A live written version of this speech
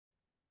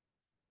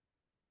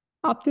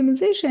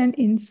Optimization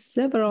in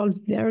several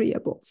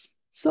variables.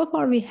 So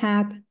far, we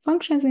had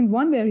functions in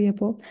one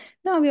variable.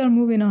 Now we are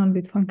moving on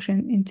with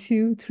function in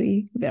 2,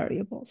 3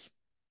 variables.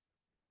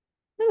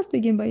 Let us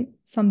begin by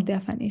some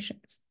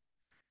definitions.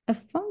 A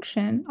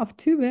function of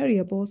two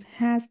variables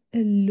has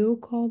a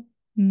local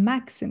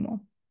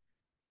maximum.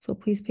 So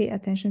please pay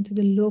attention to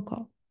the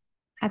local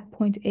at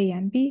point A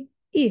and B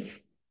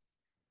if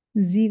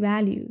z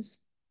values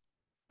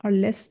are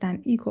less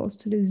than equals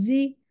to the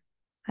z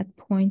at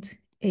point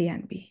A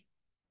and B.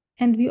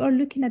 And we are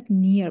looking at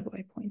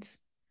nearby points.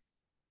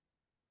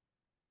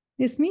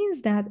 This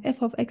means that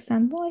f of x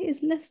and y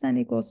is less than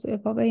equals to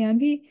f of a and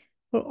b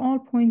for all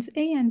points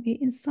A and B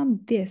in some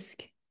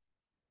disk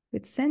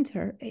with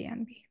center A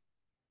and B.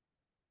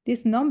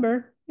 This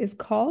number is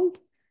called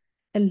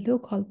a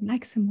local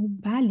maximum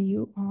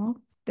value of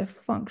the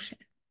function.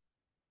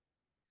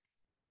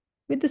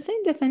 With the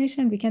same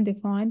definition, we can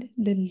define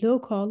the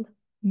local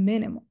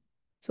minimum.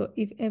 So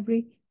if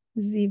every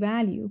z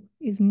value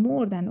is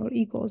more than or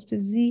equals to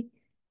z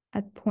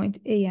at point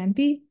A and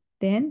B,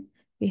 then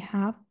we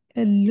have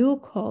a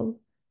local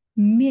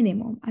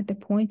minimum at the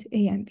point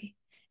A and B.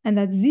 And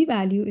that z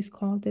value is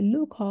called the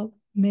local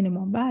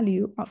minimum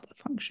value of the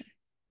function.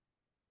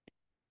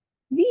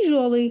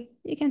 Visually,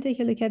 you can take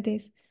a look at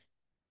this.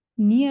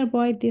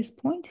 Nearby this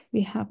point,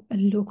 we have a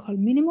local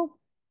minimum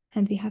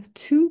and we have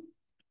two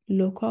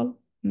local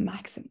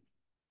maximum.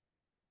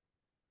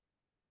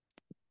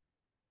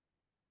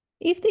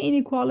 If the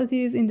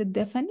inequalities in the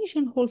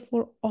definition hold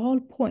for all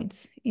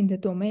points in the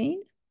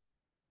domain,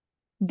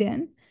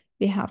 then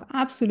we have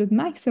absolute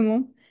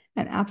maximum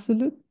and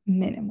absolute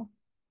minimum.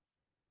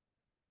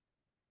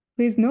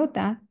 Please note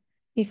that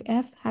if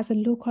f has a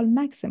local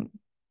maximum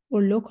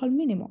or local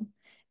minimum,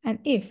 and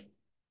if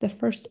the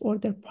first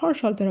order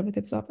partial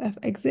derivatives of f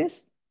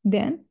exist,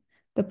 then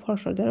the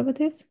partial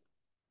derivatives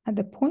at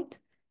the point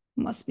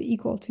must be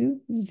equal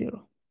to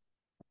 0.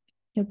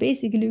 You're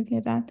basically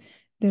looking at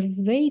the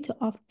rate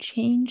of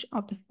change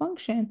of the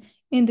function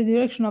in the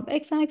direction of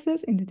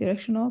x-axis, in the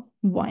direction of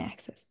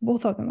y-axis.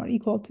 Both of them are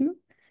equal to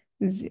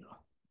 0.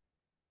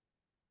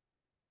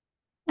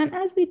 And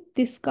as we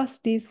discuss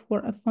this for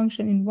a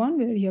function in one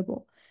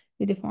variable,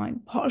 we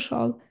define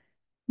partial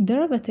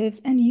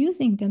derivatives and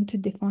using them to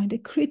define the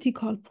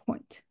critical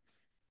point.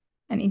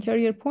 An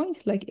interior point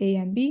like a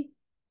and b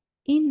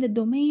in the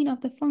domain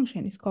of the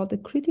function is called the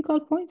critical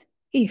point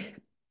if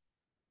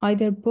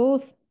either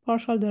both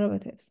partial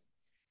derivatives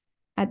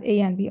at a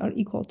and b are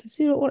equal to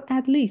 0 or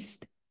at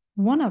least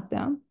one of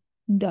them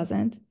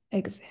doesn't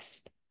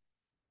exist.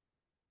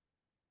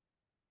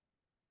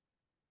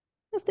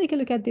 Let's take a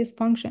look at this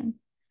function.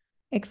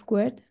 X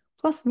squared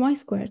plus y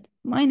squared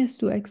minus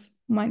 2x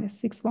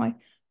minus 6y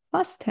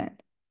plus 10.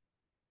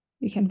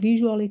 You can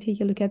visually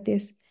take a look at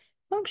this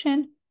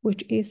function,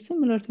 which is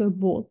similar to a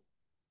ball.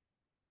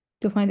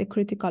 To find the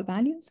critical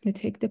values, we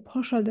take the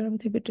partial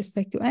derivative with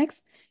respect to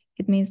x.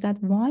 It means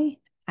that y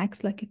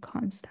acts like a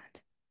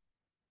constant.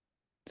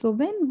 So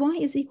when y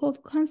is equal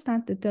to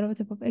constant, the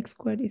derivative of x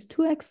squared is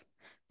 2x,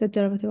 the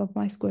derivative of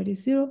y squared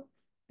is 0,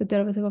 the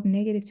derivative of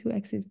negative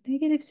 2x is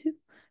negative 2,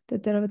 the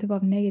derivative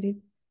of negative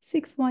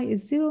 6y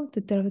is 0,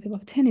 the derivative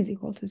of 10 is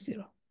equal to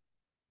 0.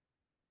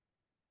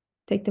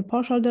 Take the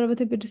partial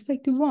derivative with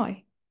respect to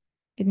y.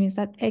 It means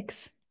that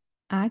x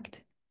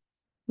act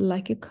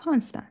like a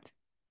constant.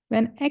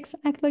 When x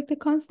act like the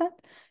constant,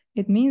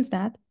 it means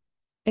that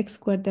x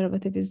squared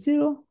derivative is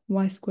 0,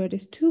 y squared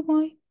is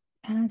 2y,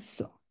 and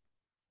so on.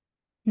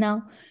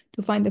 Now,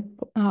 to find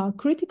the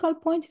critical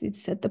point, we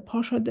set the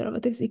partial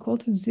derivatives equal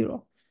to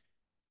 0.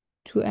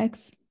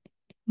 2x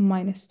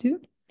minus 2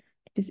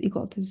 is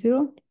equal to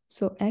 0.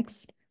 So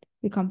x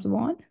becomes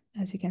 1,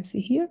 as you can see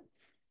here.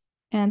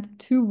 And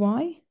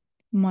 2y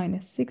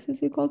minus 6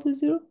 is equal to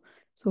 0.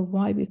 So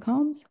y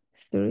becomes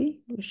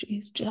 3, which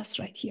is just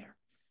right here.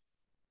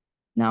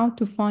 Now,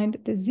 to find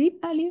the z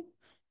value,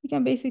 you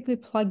can basically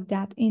plug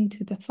that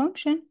into the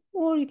function,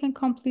 or you can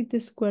complete the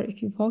square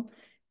if you feel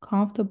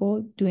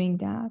comfortable doing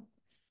that.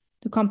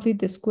 To complete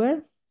the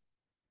square,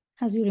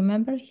 as you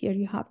remember, here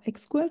you have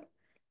x squared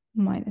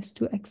minus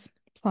 2x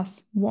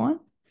plus 1.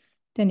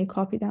 Then you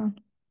copy down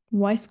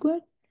y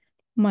squared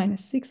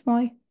minus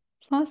 6y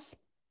plus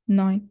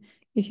 9.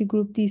 If you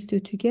group these two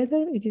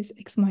together, it is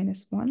x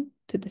minus 1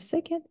 to the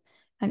second.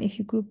 And if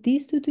you group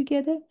these two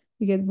together,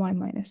 you get y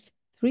minus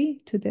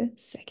 3 to the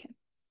second.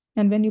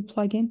 And when you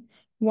plug in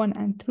 1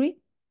 and 3,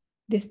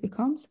 this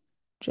becomes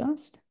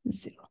just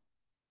 0.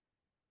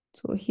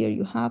 So here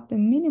you have the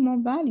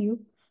minimum value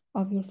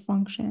of your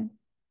function.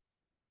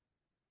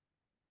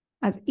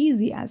 As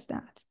easy as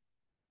that.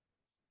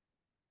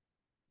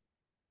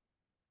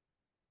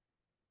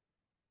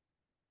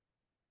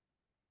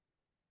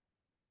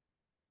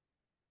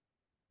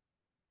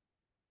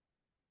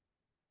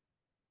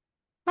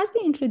 As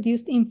we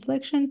introduced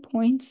inflection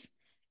points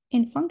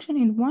in function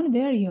in one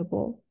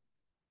variable,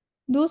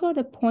 those are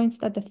the points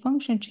that the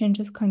function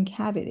changes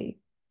concavity.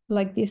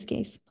 Like this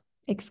case,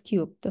 x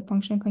cubed, the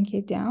function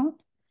concave down,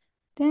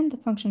 then the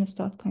function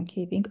starts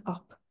concaving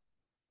up.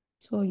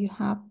 So you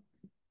have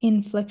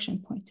inflection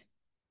point.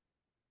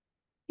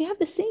 We have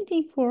the same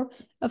thing for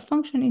a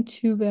function in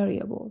two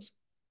variables.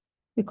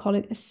 We call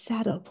it a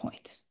saddle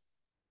point.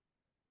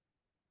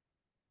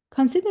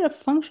 Consider a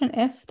function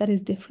f that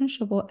is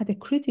differentiable at a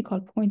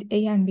critical point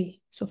a and b.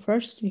 So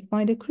first we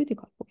find a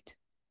critical point.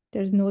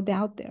 There's no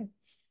doubt there.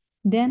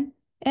 Then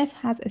f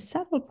has a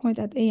saddle point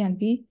at a and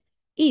b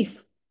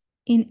if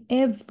in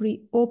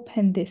every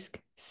open disk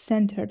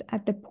centered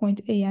at the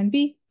point a and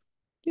b,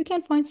 you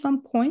can find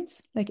some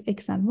points like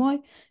x and y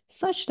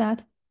such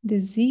that the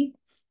z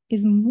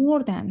is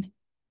more than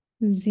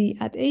z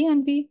at a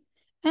and b,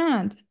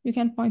 and you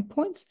can find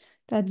points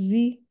that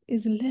z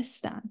is less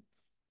than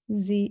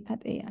z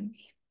at a and b.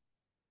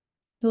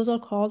 Those are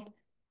called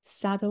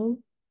saddle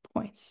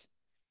points.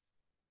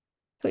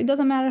 So it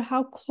doesn't matter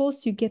how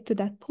close you get to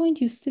that point,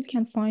 you still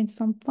can find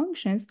some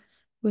functions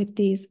with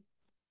these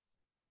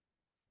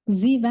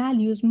z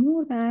values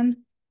more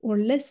than or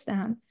less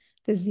than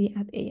the z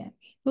at a and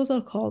b. Those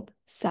are called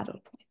saddle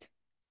points.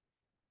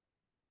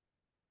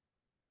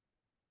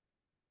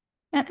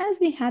 And as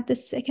we had the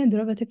second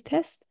derivative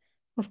test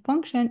for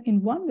function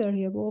in one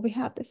variable, we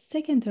have the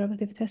second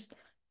derivative test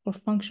for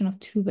function of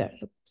two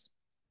variables.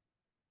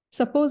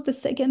 Suppose the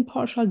second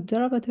partial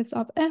derivatives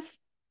of f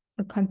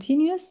are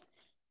continuous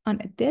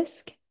on a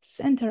disk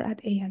centered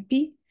at a and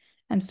b,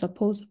 and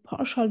suppose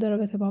partial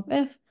derivative of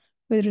f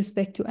with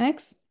respect to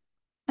x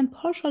and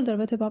partial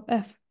derivative of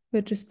f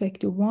with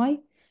respect to y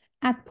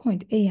at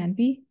point a and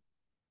b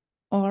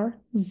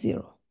are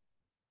 0.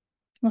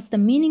 What's the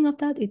meaning of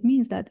that? It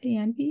means that a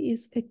and b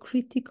is a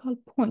critical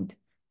point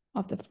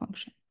of the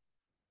function.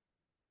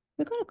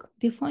 We're going to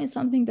define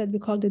something that we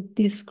call the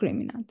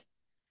discriminant.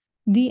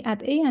 D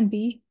at a and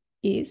b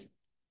is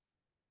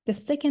the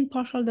second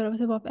partial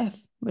derivative of f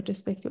with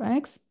respect to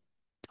x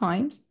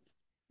times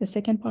the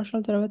second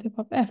partial derivative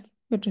of f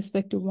with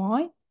respect to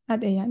y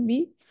at a and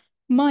b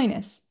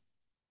minus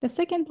the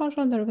second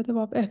partial derivative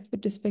of f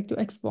with respect to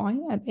xy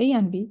at a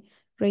and b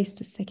raised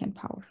to second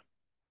power.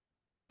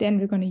 Then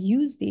we're going to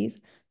use these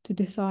to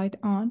decide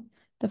on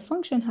the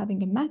function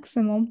having a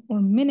maximum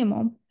or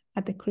minimum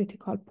at the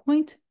critical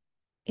point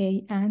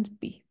a and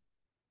b.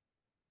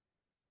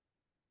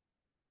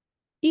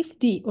 If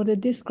d, or the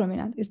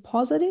discriminant, is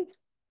positive,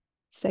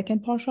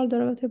 second partial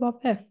derivative of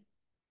f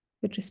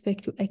with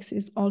respect to x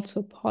is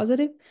also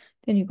positive,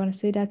 then you're going to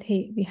say that,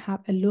 hey, we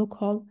have a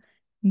local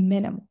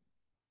minimum.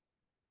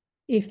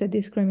 If the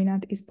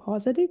discriminant is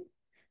positive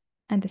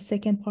and the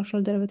second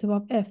partial derivative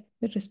of f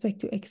with respect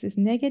to x is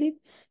negative,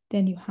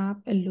 then you have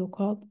a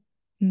local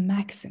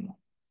maximum.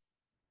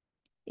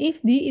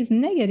 If d is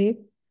negative,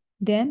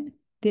 then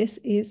this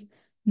is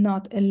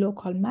not a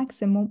local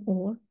maximum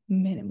or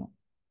minimum.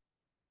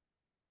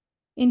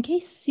 In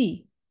case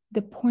C,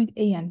 the point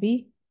A and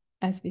B,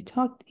 as we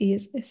talked,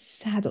 is a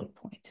saddle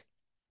point.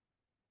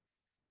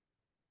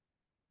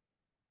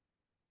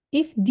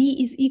 If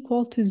D is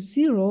equal to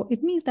 0,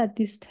 it means that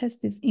this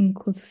test is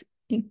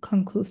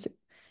inconclusive.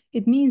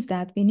 It means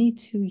that we need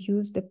to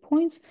use the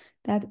points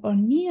that are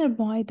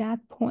nearby that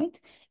point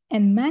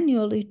and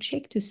manually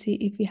check to see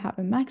if we have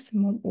a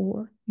maximum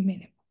or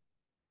minimum.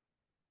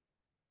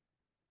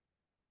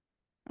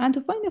 And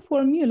to find the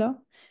formula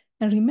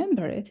and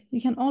remember it, you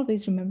can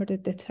always remember the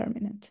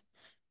determinant.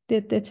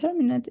 The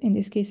determinant in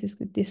this case is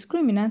the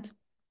discriminant,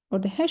 or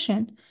the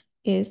Hessian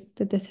is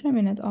the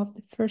determinant of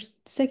the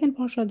second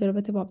partial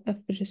derivative of f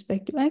with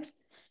respect to x,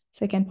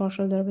 second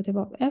partial derivative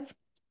of f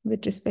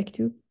with respect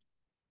to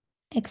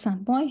x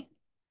and y,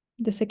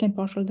 the second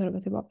partial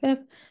derivative of f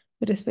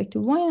with respect to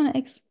y and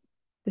x,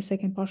 the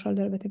second partial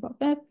derivative of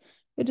f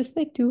with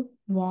respect to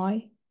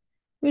y,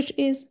 which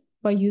is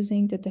by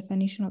using the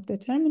definition of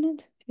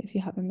determinant. If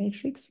you have a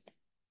matrix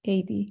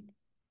A, B,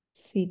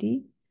 C,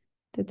 D,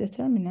 the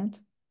determinant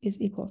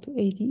is equal to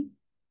AD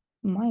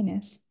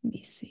minus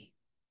BC.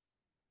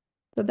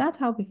 So that's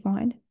how we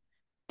find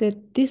the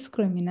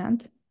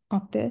discriminant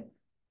of the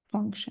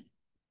function.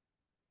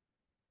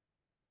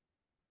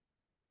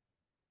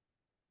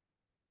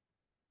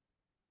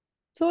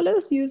 So let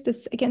us use the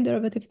second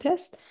derivative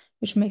test,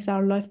 which makes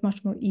our life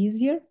much more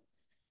easier.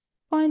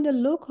 Find the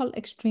local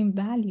extreme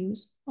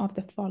values of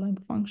the following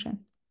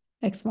function: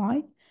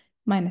 xy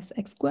minus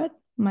x squared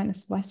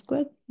minus y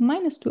squared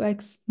minus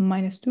 2x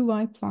minus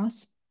 2y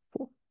plus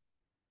 4.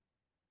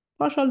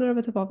 Partial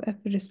derivative of f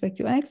with respect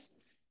to x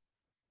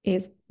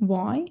is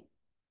y.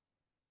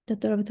 The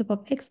derivative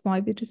of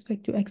xy with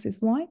respect to x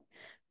is y.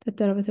 The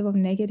derivative of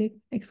negative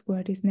x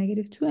squared is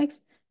negative 2x.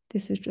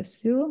 This is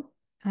just 0.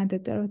 And the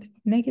derivative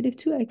of negative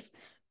 2x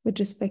with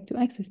respect to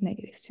x is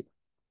negative 2.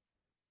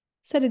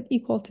 Set it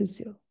equal to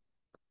 0.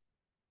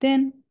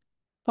 Then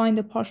find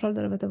the partial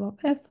derivative of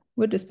f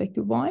with respect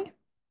to y,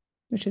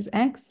 which is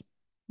x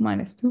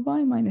minus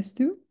 2y minus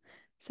 2.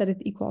 Set it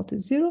equal to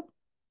 0.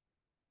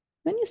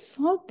 When you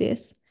solve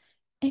this,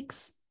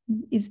 x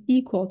is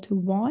equal to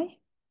y,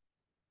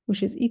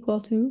 which is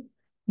equal to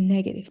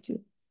negative 2.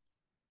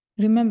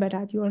 Remember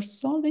that you are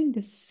solving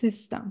the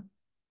system,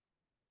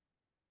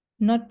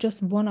 not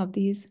just one of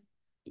these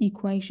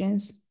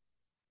equations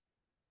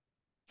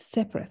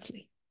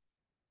separately.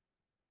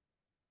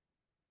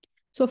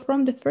 So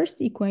from the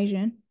first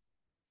equation,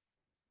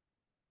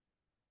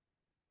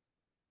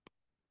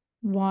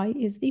 y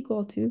is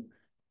equal to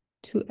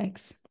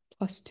 2x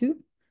plus 2.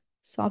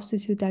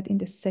 Substitute that in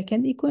the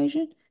second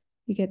equation,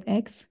 you get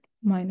x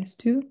minus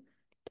 2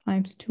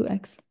 times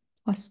 2x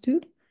plus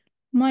 2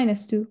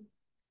 minus 2.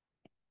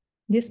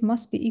 This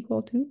must be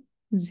equal to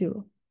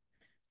 0.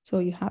 So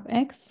you have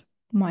x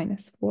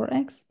minus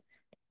 4x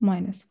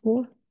minus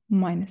 4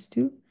 minus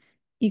 2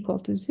 equal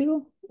to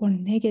 0, or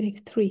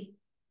negative 3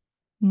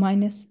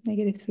 minus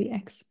negative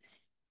 3x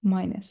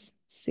minus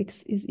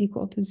 6 is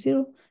equal to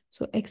 0.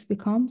 So x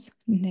becomes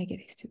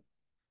negative 2.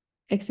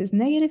 X is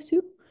negative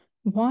 2,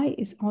 y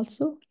is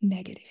also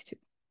negative 2.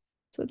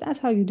 So that's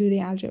how you do the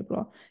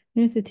algebra.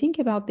 You need to think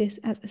about this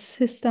as a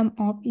system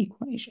of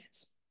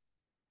equations.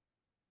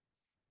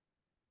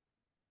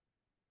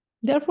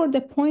 Therefore, the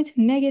point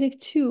negative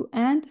 2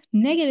 and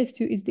negative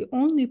 2 is the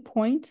only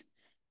point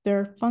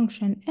where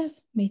function f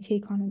may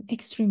take on an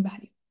extreme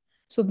value.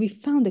 So we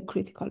found the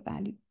critical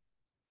value.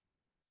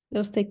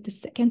 Let's take the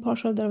second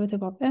partial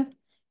derivative of f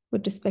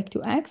with respect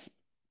to x.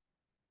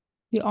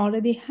 We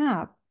already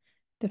have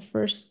the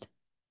first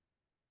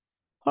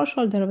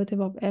partial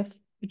derivative of f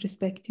with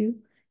respect to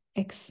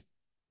x,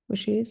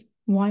 which is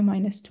y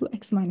minus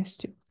 2x minus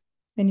 2.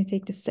 When you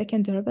take the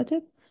second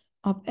derivative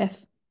of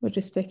f with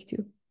respect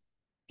to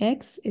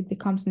x, it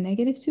becomes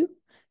negative 2.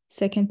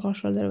 Second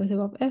partial derivative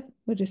of f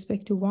with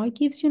respect to y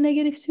gives you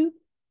negative 2.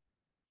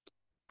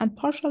 And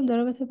partial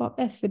derivative of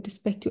f with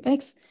respect to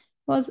x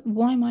was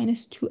y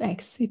minus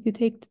 2x. If you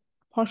take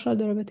partial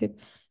derivative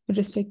with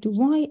respect to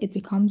y, it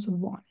becomes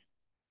 1.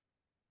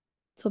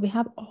 So we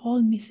have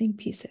all missing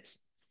pieces.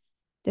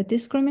 The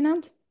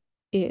discriminant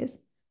is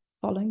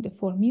following the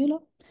formula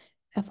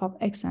f of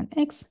x and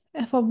x,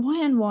 f of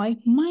y and y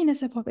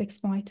minus f of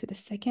xy to the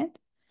second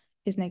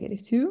is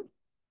negative 2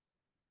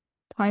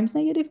 times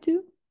negative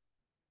 2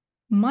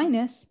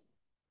 minus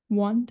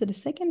 1 to the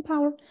second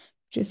power,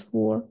 which is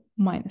 4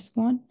 minus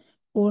 1,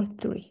 or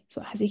 3.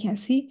 So as you can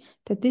see,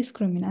 the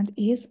discriminant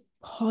is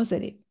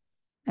positive.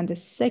 And the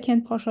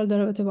second partial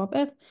derivative of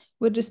f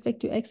with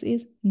respect to x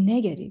is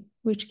negative.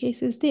 Which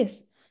case is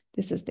this?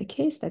 This is the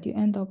case that you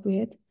end up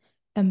with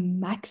a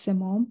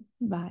maximum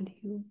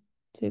value.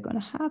 So you're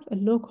going to have a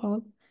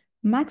local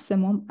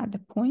maximum at the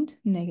point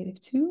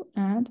negative 2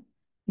 and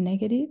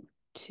negative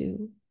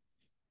 2.